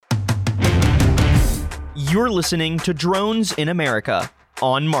You're listening to Drones in America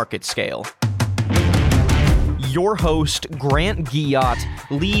on Market Scale. Your host, Grant Guillotte,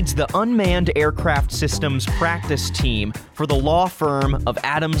 leads the Unmanned Aircraft Systems practice team for the law firm of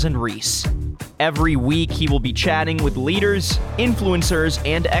Adams & Reese. Every week, he will be chatting with leaders, influencers,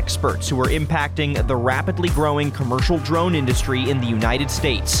 and experts who are impacting the rapidly growing commercial drone industry in the United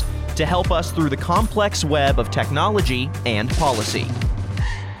States to help us through the complex web of technology and policy.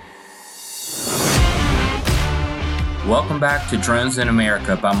 Welcome back to Drones in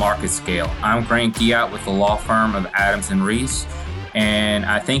America by Market Scale. I'm Grant Guillotte with the law firm of Adams & Reese, and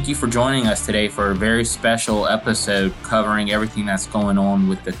I thank you for joining us today for a very special episode covering everything that's going on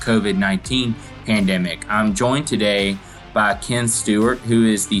with the COVID-19 pandemic. I'm joined today by Ken Stewart, who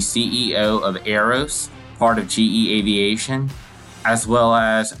is the CEO of Aeros, part of GE Aviation, as well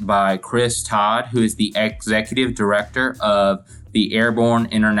as by Chris Todd, who is the Executive Director of the Airborne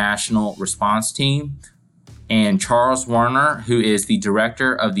International Response Team, and Charles Werner, who is the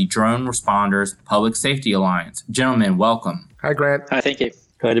Director of the Drone Responders Public Safety Alliance. Gentlemen, welcome. Hi, Grant. Hi, thank you.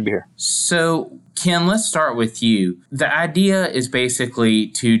 Glad to be here. So, Ken, let's start with you. The idea is basically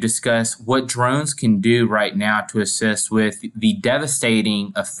to discuss what drones can do right now to assist with the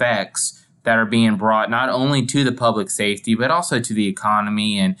devastating effects that are being brought not only to the public safety, but also to the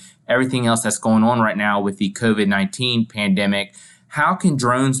economy and everything else that's going on right now with the COVID-19 pandemic. How can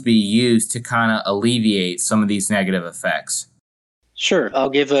drones be used to kind of alleviate some of these negative effects? Sure. I'll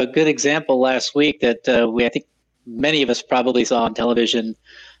give a good example last week that I think many of us probably saw on television,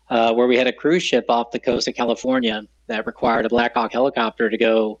 where we had a cruise ship off the coast of California that required a Black Hawk helicopter to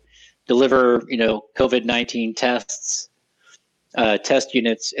go deliver, COVID-19 tests, test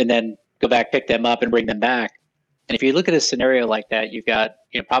units, and then go back, pick them up, and bring them back. And if you look at a scenario like that, you've got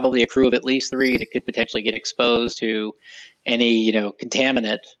probably a crew of at least 3 that could potentially get exposed to any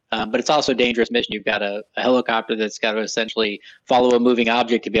contaminant, but it's also a dangerous mission. You've got a helicopter that's got to essentially follow a moving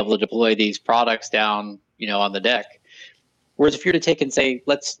object to be able to deploy these products down on the deck. Whereas if you're to take and say,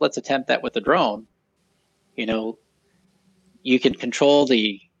 let's attempt that with a drone, you can control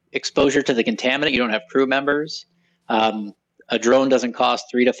the exposure to the contaminant. You don't have crew members. A drone doesn't cost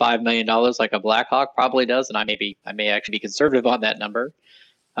 $3 to $5 million like a Black Hawk probably does, and I may actually be conservative on that number.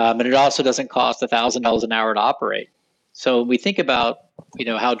 And it also doesn't cost $1,000 an hour to operate. So we think about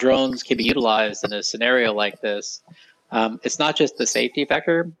how drones can be utilized in a scenario like this. It's not just the safety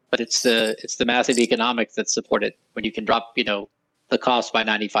factor, but it's the massive economics that support it when you can drop the cost by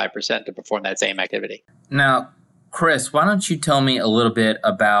 95% to perform that same activity. Now, Chris, why don't you tell me a little bit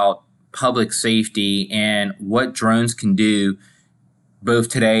about public safety and what drones can do both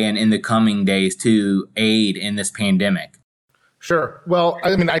today and in the coming days to aid in this pandemic? Sure. Well,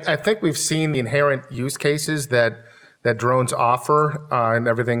 I think we've seen the inherent use cases that drones offer, and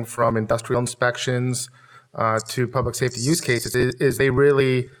everything from industrial inspections to public safety use cases is they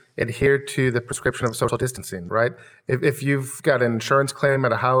really adhere to the prescription of social distancing, right? If you've got an insurance claim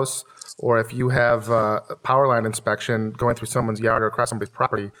at a house, or if you have a power line inspection going through someone's yard or across somebody's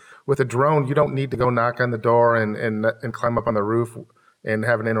property, with a drone, you don't need to go knock on the door and climb up on the roof and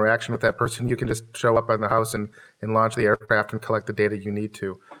have an interaction with that person. You can just show up on the house and launch the aircraft and collect the data you need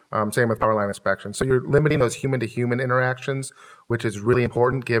to. Same with power line inspection. So you're limiting those human-to-human interactions, which is really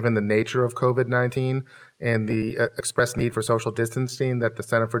important given the nature of COVID-19 and the express need for social distancing that the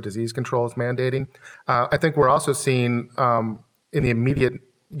Center for Disease Control is mandating. I think we're also seeing in the immediate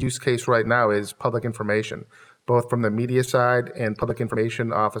use case right now is public information, both from the media side and public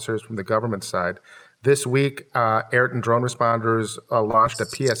information officers from the government side. This week, Ayrton Drone Responders launched a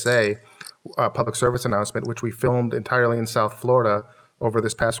PSA, public service announcement, which we filmed entirely in South Florida over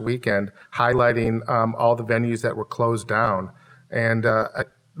this past weekend, highlighting all the venues that were closed down. And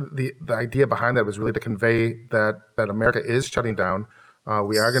the idea behind that was really to convey that America is shutting down.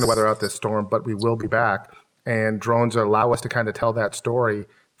 We are going to weather out this storm, but we will be back. And drones allow us to kind of tell that story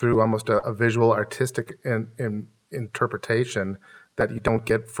through almost a visual, artistic interpretation that you don't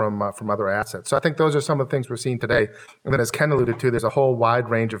get from other assets. So I think those are some of the things we're seeing today. And then as Ken alluded to, there's a whole wide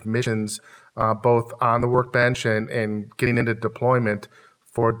range of missions, both on the workbench and getting into deployment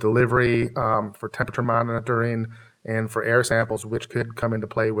for delivery, for temperature monitoring, and for air samples, which could come into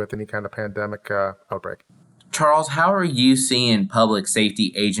play with any kind of pandemic outbreak. Charles, how are you seeing public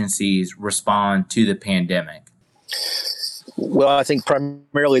safety agencies respond to the pandemic? Well, I think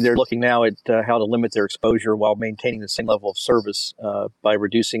primarily they're looking now at how to limit their exposure while maintaining the same level of service by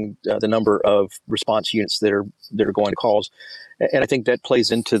reducing the number of response units that are going to calls. And I think that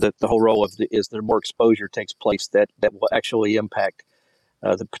plays into the whole role of is there more exposure takes place that will actually impact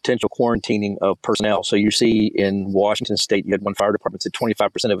the potential quarantining of personnel. So you see in Washington State, you had one fire department that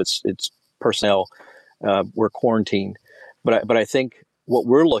 25% of its personnel we're quarantined. But I think what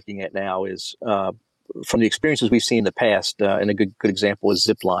we're looking at now is from the experiences we've seen in the past, and a good example is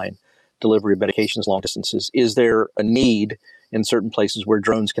Zipline, delivery of medications long distances. Is there a need in certain places where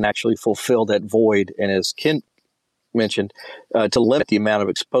drones can actually fulfill that void? And as Ken mentioned, to limit the amount of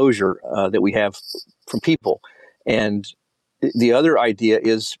exposure that we have from people. And the other idea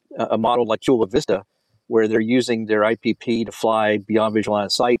is a model like Chula Vista, where they're using their IPP to fly beyond visual line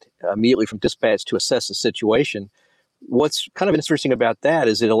of sight immediately from dispatch to assess the situation. What's kind of interesting about that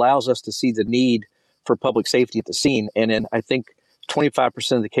is it allows us to see the need for public safety at the scene. And in, I think,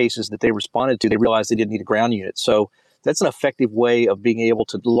 25% of the cases that they responded to, they realized they didn't need a ground unit. So that's an effective way of being able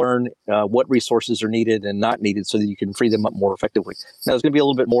to learn what resources are needed and not needed so that you can free them up more effectively. Now, there's going to be a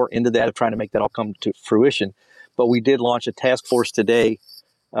little bit more into that of trying to make that all come to fruition. But we did launch a task force today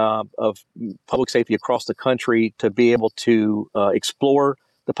of public safety across the country to be able to explore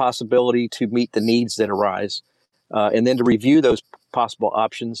the possibility to meet the needs that arise, and then to review those possible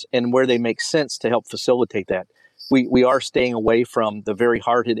options and where they make sense to help facilitate that. We are staying away from the very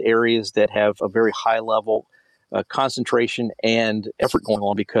hard-hit areas that have a very high level concentration and effort going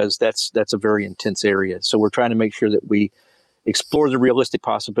on, because that's a very intense area. So we're trying to make sure that we explore the realistic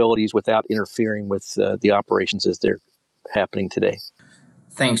possibilities without interfering with the operations as they're happening today.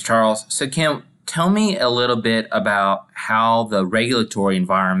 Thanks, Charles. So, Kim, tell me a little bit about how the regulatory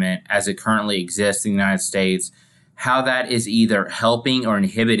environment as it currently exists in the United States, how that is either helping or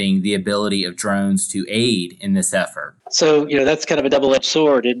inhibiting the ability of drones to aid in this effort. So, that's kind of a double-edged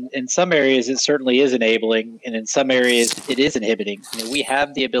sword. In some areas, it certainly is enabling, and in some areas, it is inhibiting. We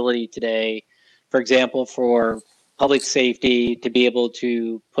have the ability today, for example, for public safety to be able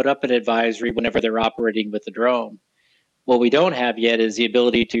to put up an advisory whenever they're operating with the drone. What we don't have yet is the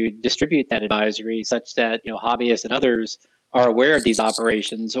ability to distribute that advisory such that hobbyists and others are aware of these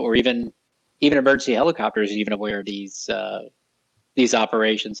operations, or even emergency helicopters are even aware of these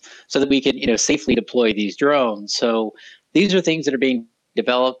operations, so that we can safely deploy these drones. So these are things that are being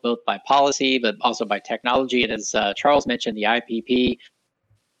developed both by policy but also by technology. And as Charles mentioned, the IPP.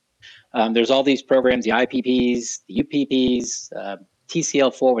 There's all these programs, the IPPs, the UPPs.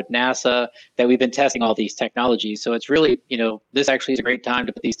 TCL4 with NASA, that we've been testing all these technologies. So it's really, this actually is a great time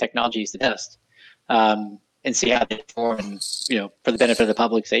to put these technologies to test and see how they perform, for the benefit of the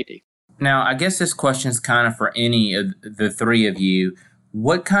public safety. Now, I guess this question is kind of for any of the three of you.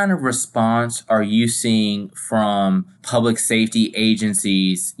 What kind of response are you seeing from public safety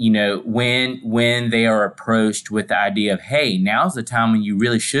agencies, when they are approached with the idea of, hey, now's the time when you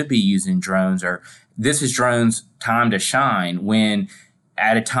really should be using drones, or this is drones' time to shine, when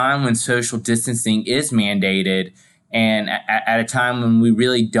at a time when social distancing is mandated and at a time when we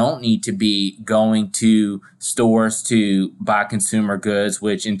really don't need to be going to stores to buy consumer goods,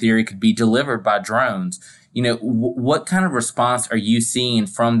 which in theory could be delivered by drones. What kind of response are you seeing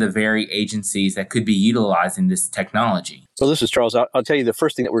from the very agencies that could be utilizing this technology? So this is Charles. I'll tell you, the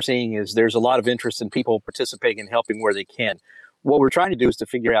first thing that we're seeing is there's a lot of interest in people participating and helping where they can. What we're trying to do is to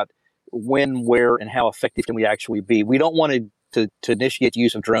figure out when, where, and how effective can we actually be. We don't want to initiate the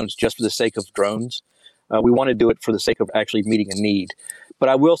use of drones just for the sake of drones. We want to do it for the sake of actually meeting a need. But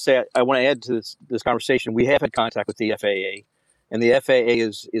I will say, I want to add to this conversation, we have had contact with the FAA, and the FAA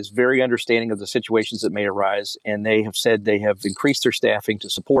is very understanding of the situations that may arise, and they have said they have increased their staffing to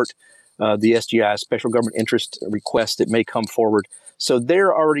support the SGI, special government interest requests that may come forward. So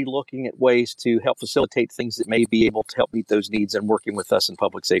they're already looking at ways to help facilitate things that may be able to help meet those needs and working with us in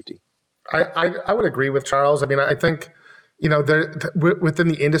public safety. I would agree with Charles. I mean, I think, within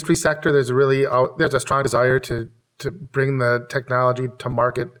the industry sector, there's a strong desire to bring the technology to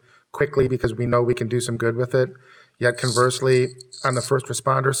market quickly because we know we can do some good with it. Yet conversely, on the first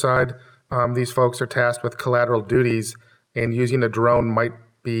responder side, these folks are tasked with collateral duties, and using a drone might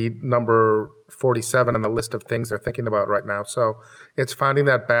be number 47 on the list of things they're thinking about right now. So it's finding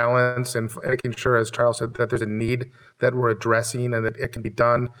that balance and making sure, as Charles said, that there's a need that we're addressing and that it can be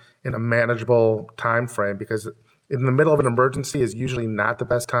done in a manageable time frame, because in the middle of an emergency is usually not the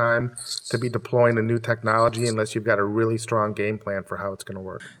best time to be deploying a new technology unless you've got a really strong game plan for how it's going to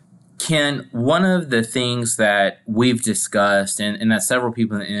work. Ken, one of the things that we've discussed and that several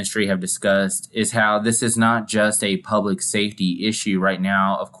people in the industry have discussed is how this is not just a public safety issue right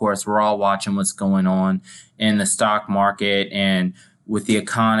now. Of course, we're all watching what's going on in the stock market and with the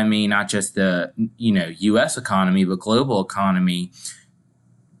economy, not just the U.S. economy, but global economy.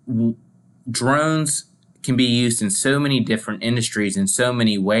 Drones can be used in so many different industries in so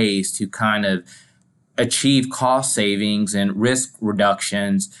many ways to kind of achieve cost savings and risk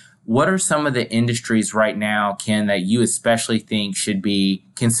reductions. What are some of the industries right now, Ken, that you especially think should be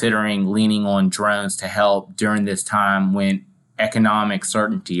considering leaning on drones to help during this time when economic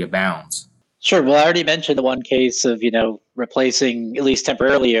certainty abounds? Sure. Well, I already mentioned the one case of, replacing, at least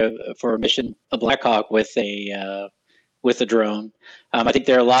temporarily, for a mission, a Black Hawk with a drone. I think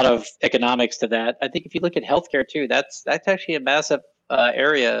there are a lot of economics to that. I think if you look at healthcare too, that's actually a massive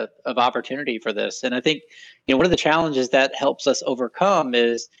area of opportunity for this. And I think, one of the challenges that helps us overcome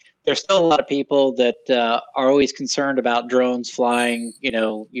is there's still a lot of people that are always concerned about drones flying.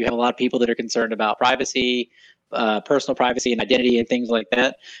 You have a lot of people that are concerned about privacy, personal privacy and identity and things like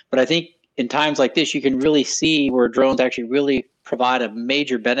that. But I think in times like this, you can really see where drones actually really provide a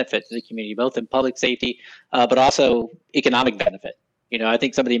major benefit to the community, both in public safety, but also economic benefit. I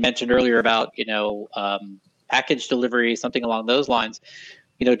think somebody mentioned earlier about, package delivery, something along those lines.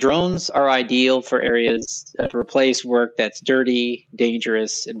 Drones are ideal for areas to replace work that's dirty,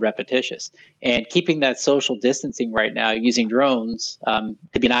 dangerous, and repetitious. And keeping that social distancing right now using drones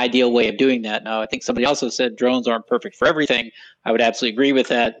could be an ideal way of doing that. Now, I think somebody also said drones aren't perfect for everything. I would absolutely agree with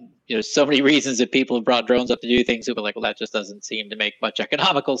that. So many reasons that people have brought drones up to do things, people are like, well, that just doesn't seem to make much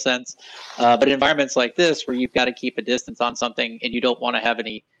economical sense. But in environments like this, where you've got to keep a distance on something and you don't want to have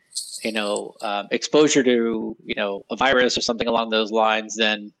any exposure to, a virus or something along those lines,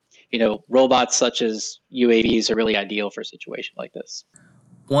 then, robots such as UAVs are really ideal for a situation like this.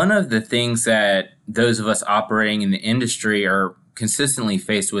 One of the things that those of us operating in the industry are consistently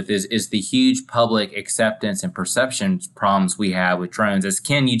faced with is the huge public acceptance and perception problems we have with drones. As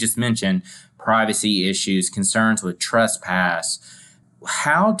Ken, you just mentioned, privacy issues, concerns with trespass.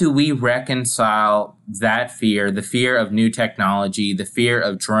 How do we reconcile that fear, the fear of new technology, the fear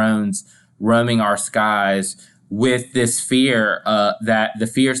of drones roaming our skies, with this fear that the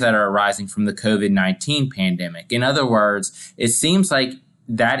fears that are arising from the COVID-19 pandemic? In other words, it seems like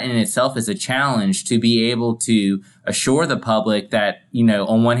that in itself is a challenge to be able to assure the public that,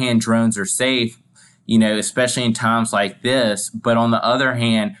 on one hand, drones are safe, especially in times like this. But on the other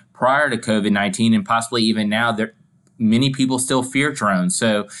hand, prior to COVID-19 and possibly even now, many people still fear drones.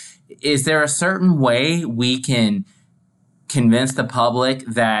 So is there a certain way we can convince the public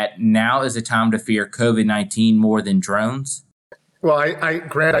that now is a time to fear COVID-19 more than drones? Well,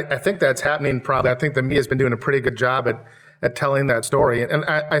 Grant, I think that's happening probably. I think the media has been doing a pretty good job at telling that story. And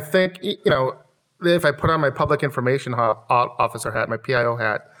I think, if I put on my public information officer hat, my PIO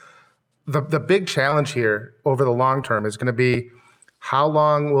hat, the big challenge here over the long term is going to be how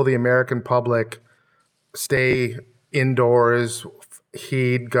long will the American public stay indoors,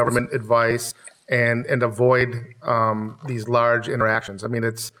 heed government advice, and avoid these large interactions. I mean,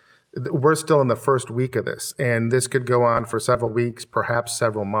 we're still in the first week of this, and this could go on for several weeks, perhaps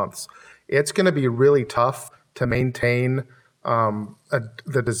several months. It's going to be really tough to maintain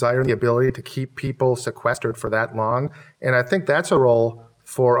the desire and the ability to keep people sequestered for that long. And I think that's a role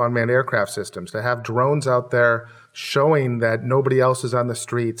for unmanned aircraft systems, to have drones out there showing that nobody else is on the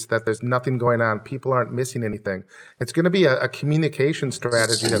streets, that there's nothing going on, people aren't missing anything. It's going to be a communication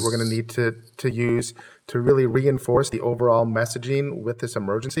strategy that we're going to need to use to really reinforce the overall messaging with this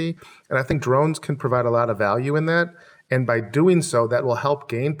emergency. And I think drones can provide a lot of value in that. And by doing so, that will help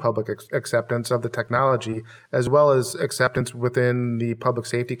gain public acceptance of the technology, as well as acceptance within the public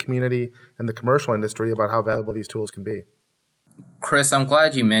safety community and the commercial industry about how valuable these tools can be. Chris, I'm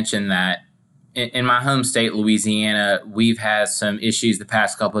glad you mentioned that. In my home state, Louisiana, we've had some issues the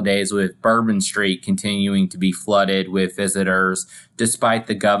past couple of days with Bourbon Street continuing to be flooded with visitors, despite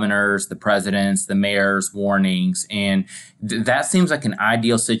the governor's, the president's, the mayor's warnings. And that seems like an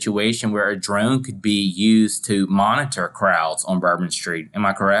ideal situation where a drone could be used to monitor crowds on Bourbon Street. Am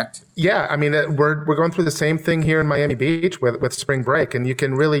I correct? Yeah, I mean, we're going through the same thing here in Miami Beach with spring break, and you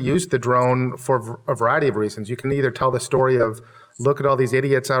can really use the drone for a variety of reasons. You can either tell the story of, look at all these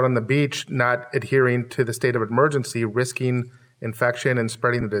idiots out on the beach not adhering to the state of emergency, risking infection and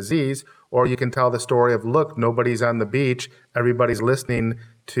spreading the disease. Or you can tell the story of, look, nobody's on the beach, everybody's listening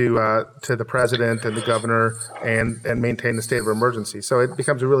to the president and the governor and maintain the state of emergency. So it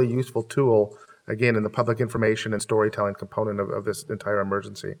becomes a really useful tool, again, in the public information and storytelling component of this entire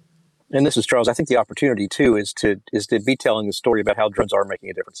emergency. And this is Charles. I think the opportunity too is to be telling the story about how drones are making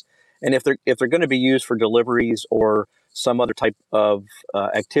a difference. And if they're going to be used for deliveries or some other type of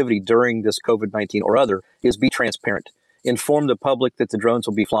activity during this COVID-19 or other, is be transparent. Inform the public that the drones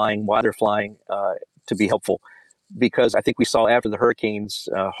will be flying, why they're flying, to be helpful. Because I think we saw after the hurricanes,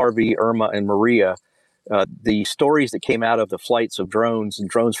 Harvey, Irma, and Maria, the stories that came out of the flights of drones and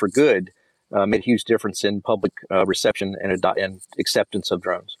drones for good made a huge difference in public reception and acceptance of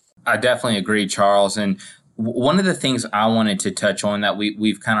drones. I definitely agree, Charles. And One of the things I wanted to touch on that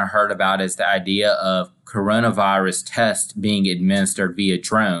we've kind of heard about is the idea of coronavirus tests being administered via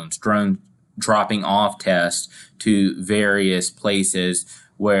drone dropping off tests to various places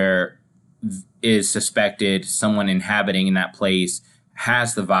where is suspected someone inhabiting in that place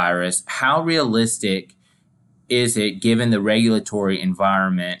has the virus. How realistic is it, given the regulatory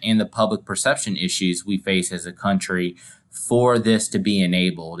environment and the public perception issues we face as a country, for this to be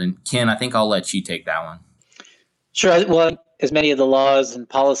enabled? And Ken, I think I'll let you take that one. Sure. Well, as many of the laws and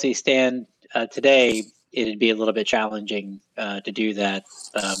policies stand today, it'd be a little bit challenging to do that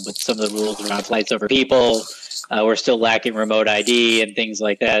with some of the rules around flights over people. We're still lacking remote ID and things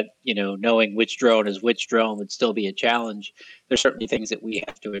like that. Knowing which drone is which drone would still be a challenge. There's certainly things that we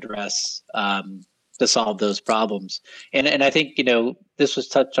have to address to solve those problems. And I think, this was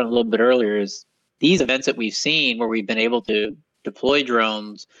touched on a little bit earlier, is these events that we've seen where we've been able to deploy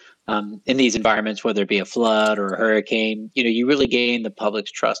drones in these environments, whether it be a flood or a hurricane, you really gain the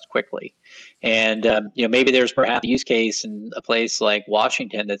public's trust quickly. And, maybe there's perhaps a use case in a place like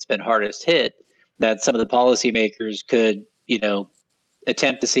Washington that's been hardest hit, that some of the policymakers could,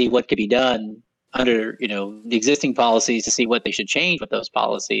 attempt to see what could be done under, the existing policies, to see what they should change with those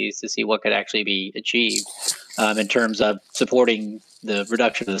policies, to see what could actually be achieved in terms of supporting the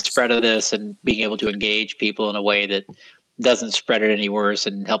reduction of the spread of this and being able to engage people in a way that doesn't spread it any worse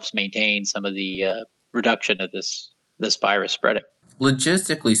and helps maintain some of the reduction of this virus spreading.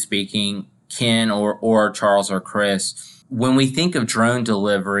 Logistically speaking, Ken or Charles or Chris, when we think of drone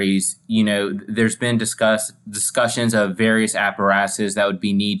deliveries, there's been discussions of various apparatuses that would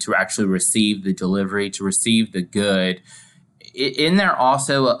be need to actually receive the delivery, to receive the good. Isn't there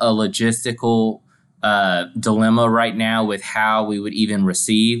also a logistical dilemma right now with how we would even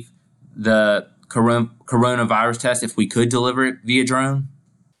receive the coronavirus test if we could deliver it via drone?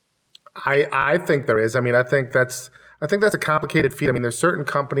 I think there is. I think that's a complicated feat. There's certain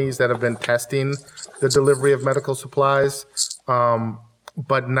companies that have been testing the delivery of medical supplies,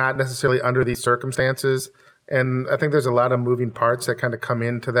 but not necessarily under these circumstances. And I think there's a lot of moving parts that kind of come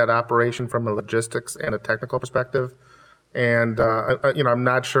into that operation from a logistics and a technical perspective. And, I'm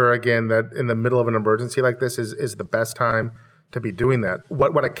not sure, again, that in the middle of an emergency like this is the best time to be doing that.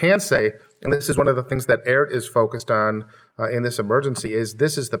 What I can say, and this is one of the things that AIRT is focused on in this emergency, is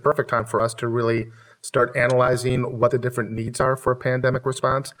this is the perfect time for us to really start analyzing what the different needs are for a pandemic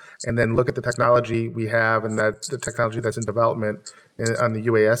response, and then look at the technology we have and the technology that's in development on the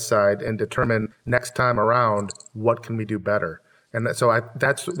UAS side, and determine next time around what can we do better. And that's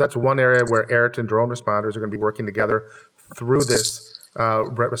one area where AIRT and drone responders are going to be working together through this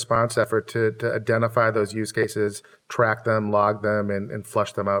response effort to identify those use cases, track them, log them, and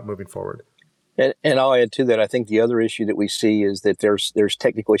flush them out moving forward. And I'll add to that. I think the other issue that we see is that there's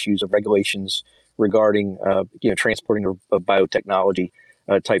technical issues of regulations regarding transporting of biotechnology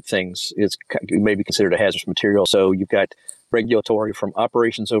type things. It may be considered a hazardous material. So you've got regulatory from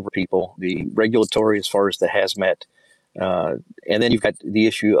operations over people, the regulatory as far as the hazmat. And then you've got the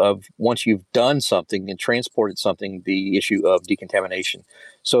issue of, once you've done something and transported something, the issue of decontamination.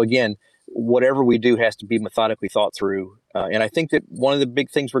 So again, whatever we do has to be methodically thought through. And I think that one of the big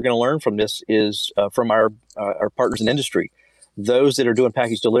things we're going to learn from this is from our partners in industry, those that are doing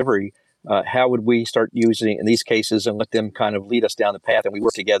package delivery, how would we start using it in these cases and let them kind of lead us down the path, and we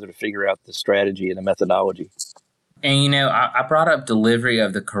work together to figure out the strategy and the methodology. And, I brought up delivery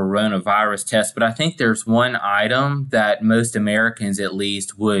of the coronavirus test, but I think there's one item that most Americans at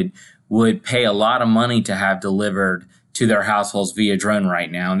least would pay a lot of money to have delivered to their households via drone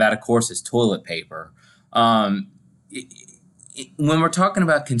right now. And that, of course, is toilet paper. When we're talking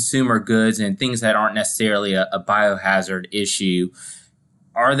about consumer goods and things that aren't necessarily a biohazard issue,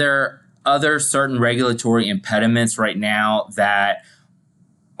 are there other certain regulatory impediments right now that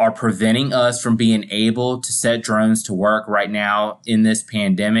are preventing us from being able to set drones to work right now in this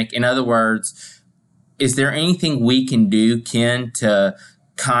pandemic? In other words, is there anything we can do, Ken, to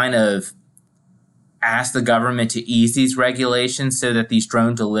kind of ask the government to ease these regulations so that these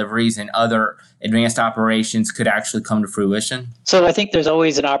drone deliveries and other advanced operations could actually come to fruition? So I think there's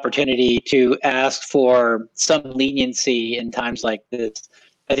always an opportunity to ask for some leniency in times like this.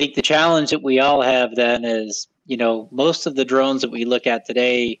 I think the challenge that we all have then is, most of the drones that we look at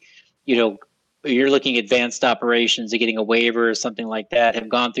today, you're looking at advanced operations and getting a waiver or something like that, have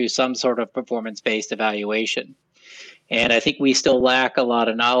gone through some sort of performance-based evaluation. And I think we still lack a lot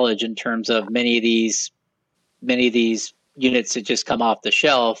of knowledge in terms of many of these units that just come off the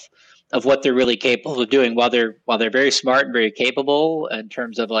shelf, of what they're really capable of doing. While they're very smart and very capable in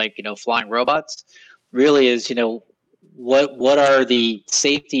terms of flying robots, really is, what are the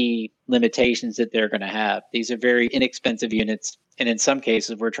safety limitations that they're going to have. These are very inexpensive units, and in some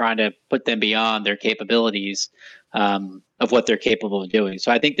cases, we're trying to put them beyond their capabilities of what they're capable of doing.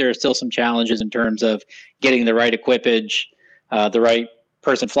 So I think there are still some challenges in terms of getting the right equipage, the right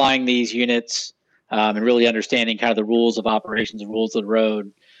person flying these units, and really understanding kind of the rules of operations, the rules of the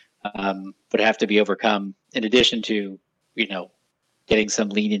road, would have to be overcome. In addition to, getting some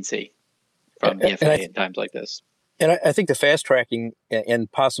leniency from the FAA in times like this. And I think the fast tracking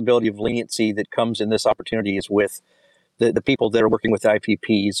and possibility of leniency that comes in this opportunity is with the people that are working with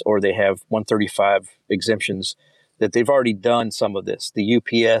IPPs, or they have 135 exemptions, that they've already done some of this. The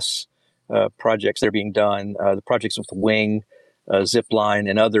UPS projects that are being done, the projects with Wing, Zipline,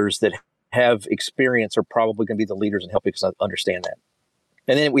 and others that have experience are probably going to be the leaders in helping us understand that.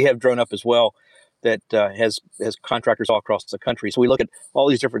 And then we have Drone Up as well, that has contractors all across the country. So we look at all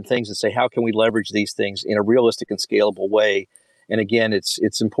these different things and say, how can we leverage these things in a realistic and scalable way? And again,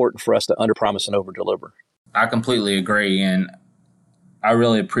 it's important for us to underpromise and overdeliver. I completely agree. And I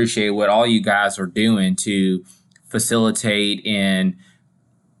really appreciate what all you guys are doing to facilitate and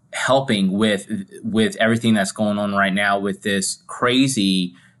helping with everything that's going on right now with this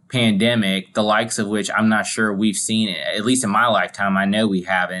crazy pandemic, the likes of which I'm not sure we've seen, at least in my lifetime. I know we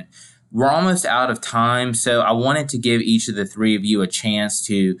haven't. We're almost out of time, so I wanted to give each of the three of you a chance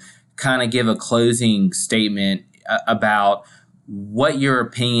to kind of give a closing statement about what your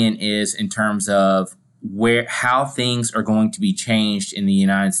opinion is in terms of how things are going to be changed in the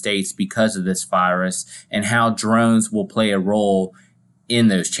United States because of this virus, and how drones will play a role in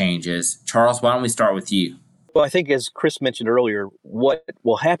those changes. Charles, why don't we start with you? Well, I think as Chris mentioned earlier, what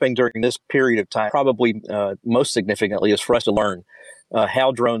will happen during this period of time, probably most significantly, is for us to learn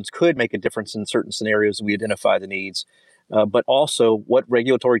how drones could make a difference in certain scenarios. We identify the needs, but also what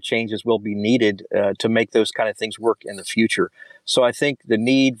regulatory changes will be needed to make those kind of things work in the future. So I think the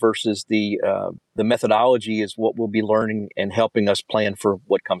need versus the methodology is what we'll be learning and helping us plan for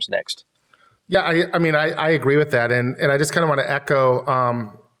what comes next. Yeah, I agree with that, and I just kind of want to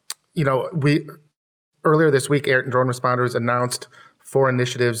echo. We earlier this week, Air and Drone Responders announced 4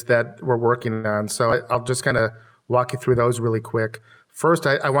 initiatives that we're working on. So I'll just kind of walk you through those really quick. First,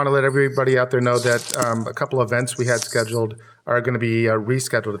 I want to let everybody out there know that a couple events we had scheduled are going to be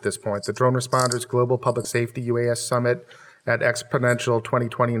rescheduled at this point. The Drone Responders Global Public Safety UAS Summit at Exponential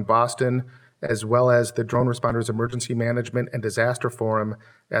 2020 in Boston, as well as the Drone Responders Emergency Management and Disaster Forum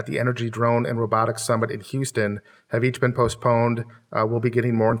at the Energy, Drone, and Robotics Summit in Houston, have each been postponed. We'll be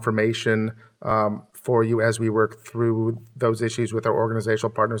getting more information for you as we work through those issues with our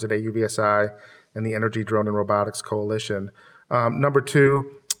organizational partners at AUVSI and the Energy, Drone, and Robotics Coalition. Number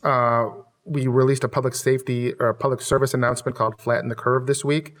 2, we released a public safety or a public service announcement called Flatten the Curve this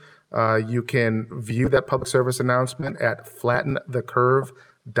week. You can view that public service announcement at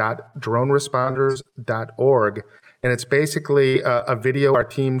flattenthecurve.droneresponders.org. And it's basically a video our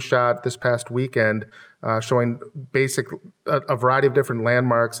team shot this past weekend showing a variety of different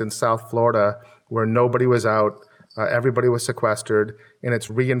landmarks in South Florida where nobody was out, everybody was sequestered, and it's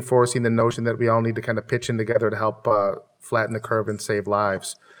reinforcing the notion that we all need to kind of pitch in together to help flatten the curve and save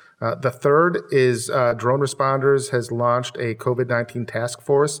lives. The third is Drone Responders has launched a COVID-19 task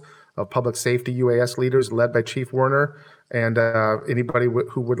force of public safety UAS leaders led by Chief Werner. And anybody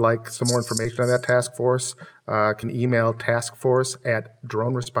who would like some more information on that task force can email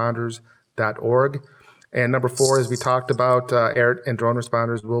taskforce@droneresponders.org. And number 4, as we talked about, Air and Drone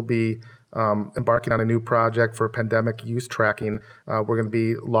Responders will be embarking on a new project for pandemic use tracking. We're going to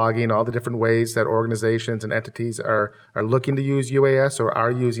be logging all the different ways that organizations and entities are looking to use UAS or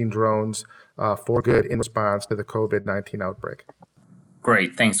are using drones for good in response to the COVID-19 outbreak.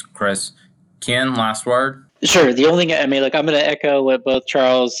 Great. Thanks, Chris. Ken, last word? Sure. The only thing, I'm going to echo what both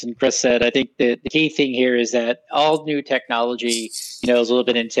Charles and Chris said. I think the key thing here is that all new technology, is a little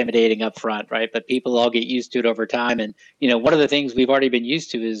bit intimidating up front, right? But people all get used to it over time. And, one of the things we've already been used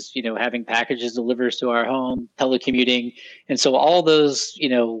to is, having packages delivered to our home, telecommuting. And so all those,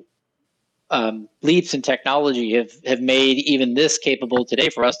 leaps in technology have made even this capable today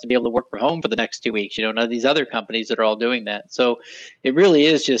for us to be able to work from home for the next 2 weeks. None of these other companies that are all doing that. So it really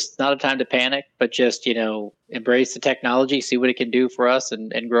is just not a time to panic, but just, embrace the technology, see what it can do for us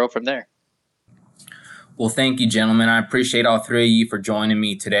and grow from there. Well, thank you, gentlemen. I appreciate all 3 of you for joining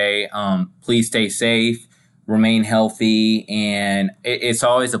me today. Please stay safe, remain healthy, and it's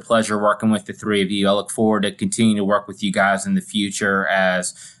always a pleasure working with the 3 of you. I look forward to continuing to work with you guys in the future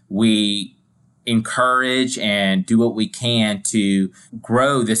as we encourage and do what we can to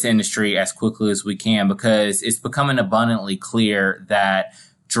grow this industry as quickly as we can, because it's becoming abundantly clear that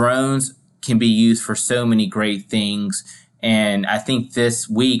drones can be used for so many great things, And I think this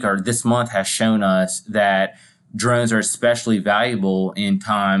week or this month has shown us that drones are especially valuable in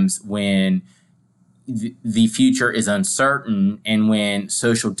times when the future is uncertain and when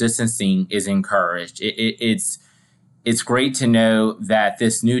social distancing is encouraged. It's great to know that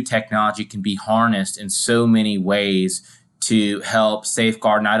this new technology can be harnessed in so many ways to help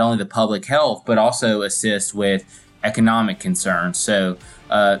safeguard not only the public health, but also assist with economic concerns. So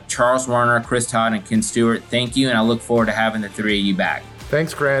Charles Werner, Chris Todd, and Ken Stewart, thank you. And I look forward to having the three of you back.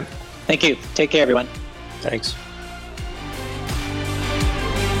 Thanks, Grant. Thank you. Take care, everyone. Thanks.